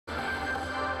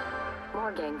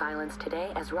More gang violence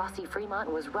today as Rossi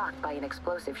Fremont was rocked by an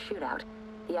explosive shootout.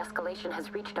 The escalation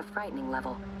has reached a frightening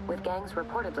level, with gangs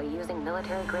reportedly using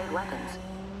military-grade weapons.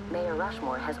 Mayor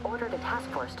Rushmore has ordered a task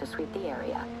force to sweep the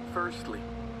area. Firstly,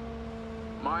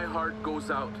 my heart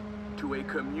goes out to a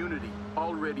community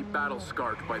already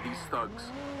battle-scarred by these thugs.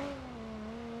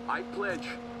 I pledge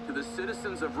to the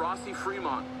citizens of Rossi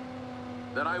Fremont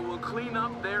that I will clean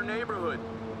up their neighborhood.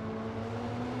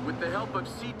 With the help of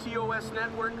CTOS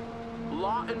Network,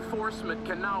 law enforcement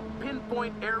can now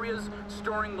pinpoint areas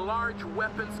storing large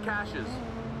weapons caches.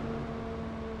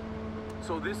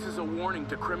 So this is a warning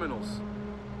to criminals.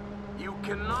 You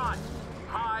cannot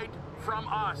hide from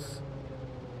us.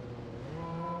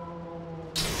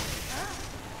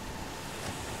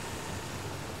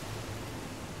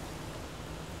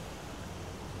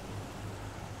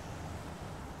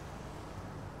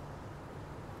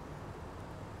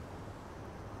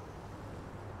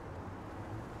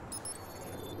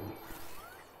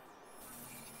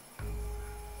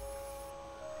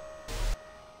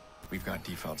 We've got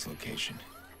Default's location.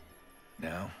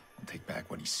 Now, we'll take back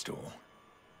what he stole.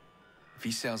 If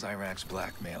he sells Iraq's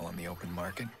blackmail on the open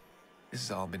market, this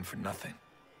has all been for nothing.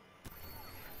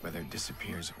 Whether it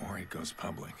disappears or it goes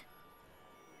public,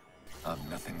 I'll have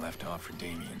nothing left to offer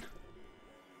Damien.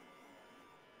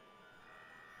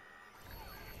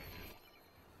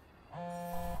 Oh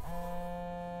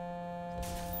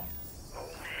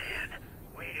man,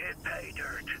 we hit pay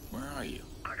dirt. Where are you?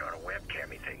 I got a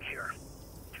webcammy thing here.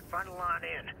 Find a line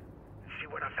in. See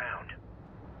what I found.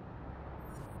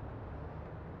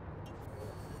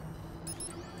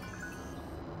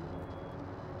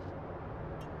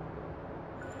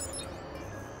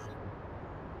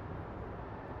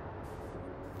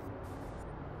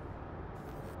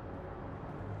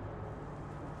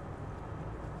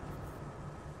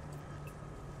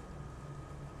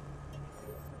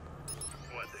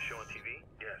 What, the show on TV?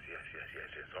 Yes.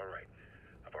 All right.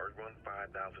 I've already won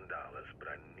 $5,000, but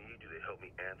I need you to help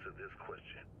me answer this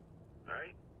question. All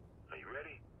right? Are you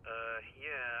ready?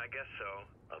 Yeah, I guess so.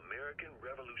 American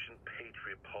Revolution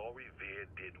patriot Paul Revere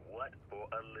did what for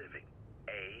a living?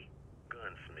 A.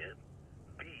 Gunsmith.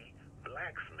 B.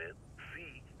 Blacksmith.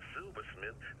 C.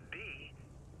 Silversmith. D.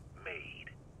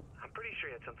 Maid. I'm pretty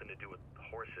sure he had something to do with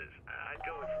horses. I'd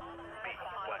go with B.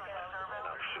 Blacksmith.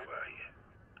 How sure are you?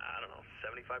 I don't know,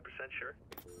 75% sure?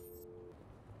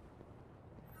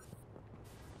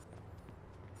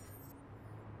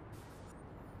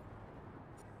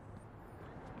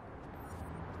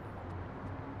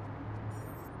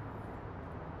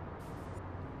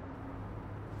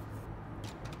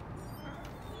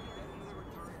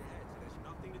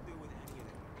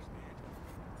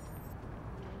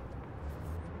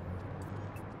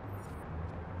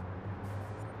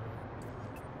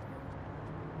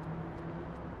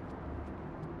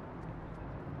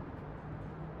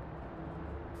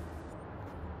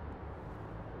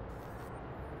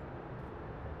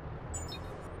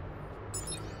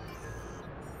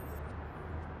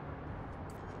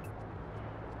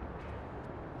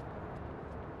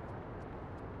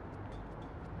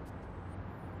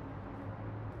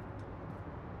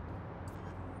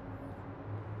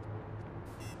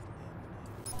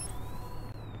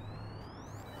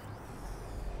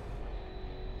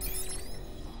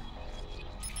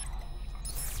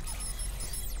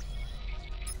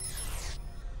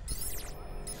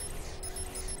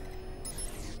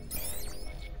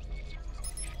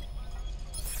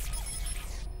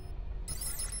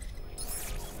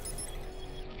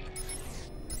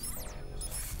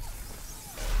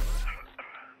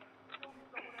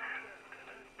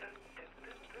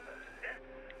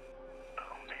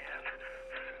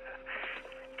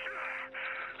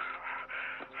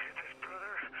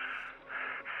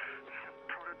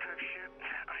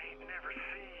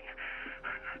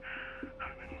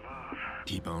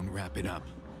 T-Bone, wrap it up.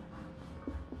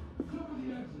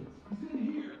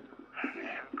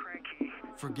 Cranky.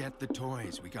 Forget the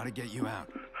toys. We gotta get you out.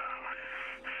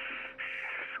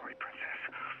 Sorry, princess.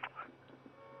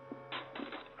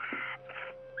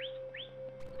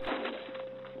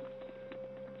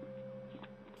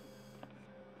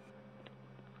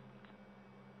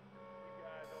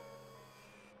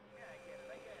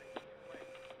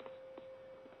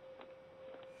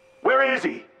 Where is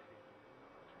he?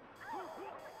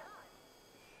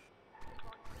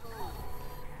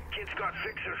 Kid's got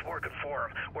fixers working for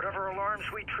him. Whatever alarms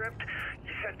we tripped,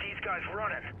 he sent these guys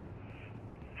running.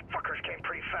 Fuckers came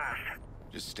pretty fast.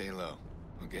 Just stay low.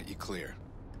 We'll get you clear.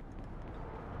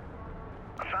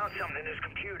 I found something in his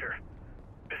computer.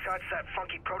 Besides that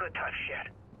funky prototype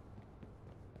shit.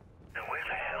 And where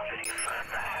the hell did he find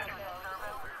that?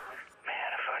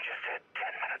 Man, if I just had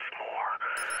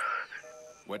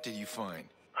What did you find?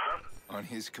 Huh? On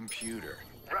his computer.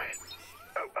 Right.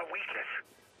 A weakness.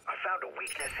 I found a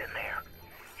weakness in there.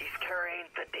 He's carrying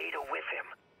the data with him.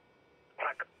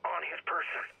 Like, on his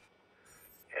person.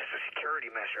 It's a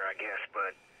security measure, I guess,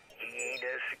 but he ain't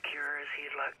as secure as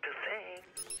he'd like to think.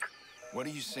 What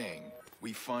are you saying?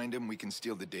 We find him, we can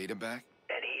steal the data back?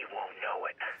 And he won't know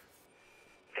it.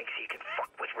 Thinks he can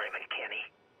fuck with Raymond Kenny.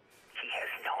 He has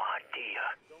no idea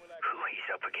who he's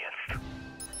up against.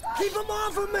 Keep him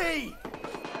off of me!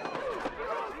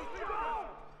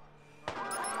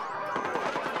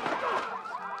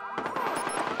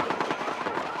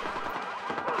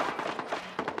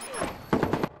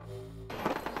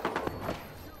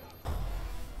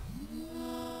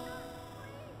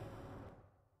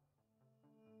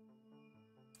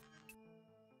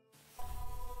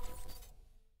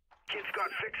 Kid's got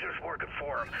fixers working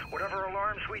for him. Whatever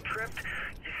alarms we tripped,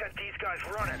 he sent these guys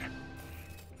running.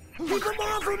 Keep him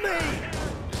off of me!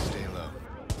 Just stay low.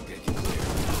 We'll get you clear.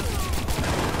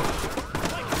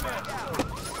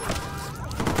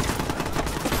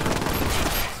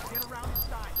 Get around his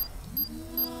side.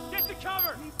 Get to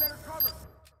cover! Need better cover.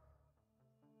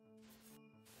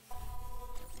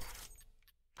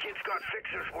 Kid's got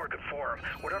fixers working for him.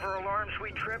 Whatever alarms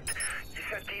we tripped, he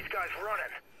sent these guys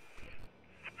running.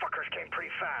 Fuckers came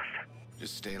pretty fast.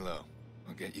 Just stay low.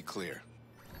 We'll get you clear.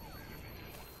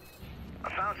 I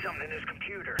found something in his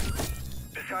computer.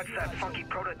 Besides that funky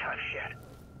prototype shit.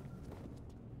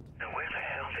 Now where the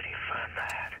hell did he find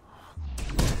that?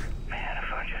 Man,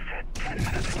 if I just had 10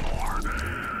 minutes more.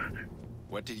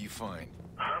 What did you find?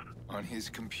 Huh? On his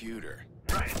computer.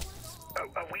 Right.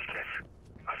 A weakness.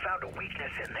 I found a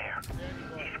weakness in there.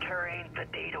 He's carrying the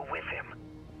data with him.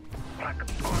 Like,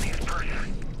 on his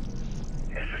person.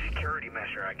 It's a security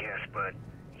measure, I guess, but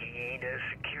he ain't as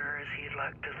secure as he'd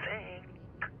like to think.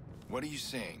 What are you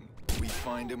saying? We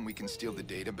find him, we can steal the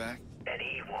data back? And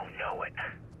he won't know it.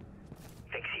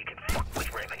 Thinks he can fuck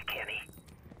with Raymond Kenny.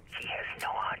 He has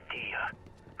no idea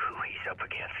who he's up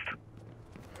against.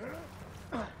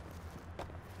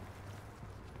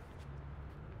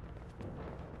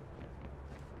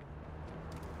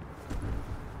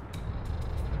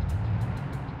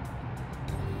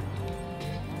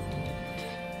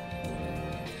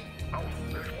 Oh,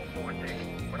 there's one more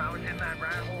thing. When I was in that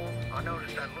rat hole, I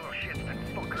noticed that little shit's been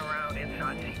fucking around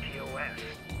inside CTOS.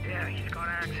 Yeah, he's got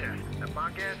access. And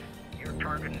my guess, you're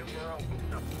target numero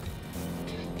uno.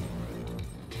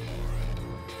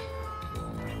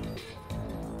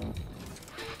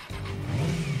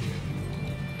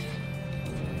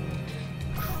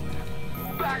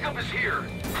 Backup is here!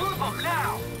 Clip him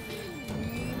now!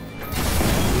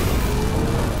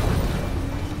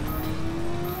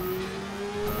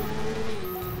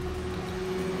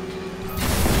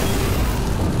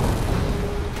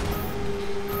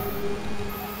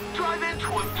 Drive into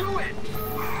him! Do it!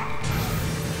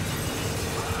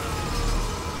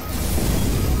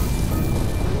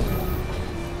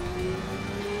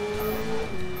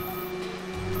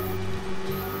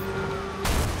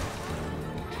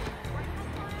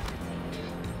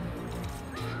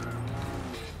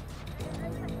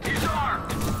 He's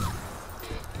armed!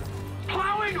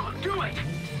 Plowing! Do it!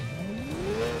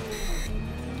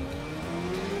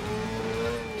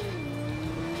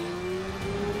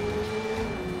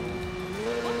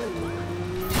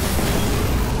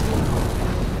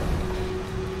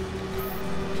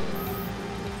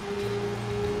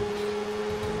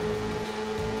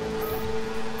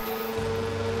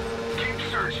 Keep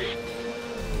searching.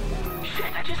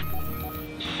 Shit, I just...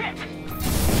 Shit!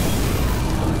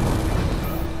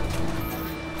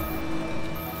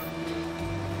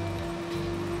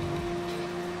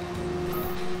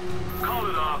 Call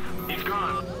it off. He's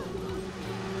gone.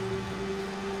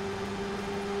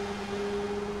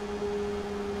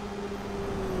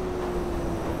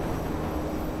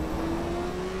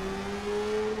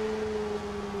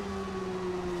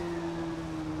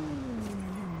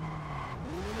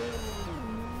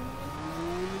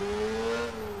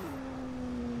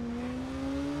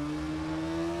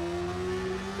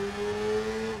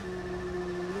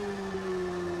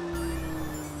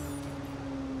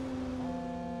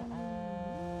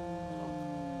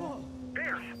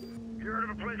 Pierce, you heard of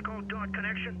a place called Dot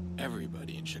Connection?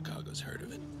 Everybody in Chicago's heard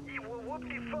of it. Yeah, well,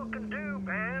 whoop-de-fucking-do,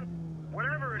 man.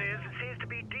 Whatever it is, it seems to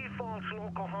be default's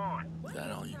local haunt. Is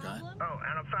that all you got? Oh,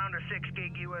 and I found a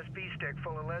 6-gig USB stick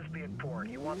full of lesbian porn.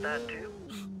 You want that, too?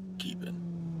 Keep it.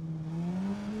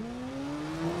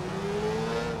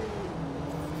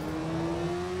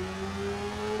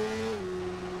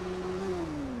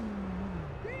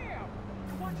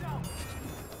 Watch out!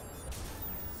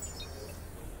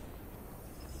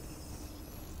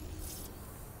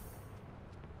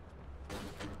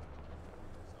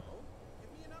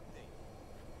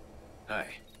 Hi.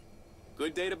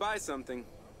 Good day to buy something.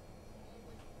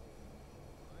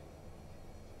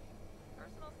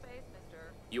 Personal space,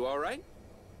 mister. You all right?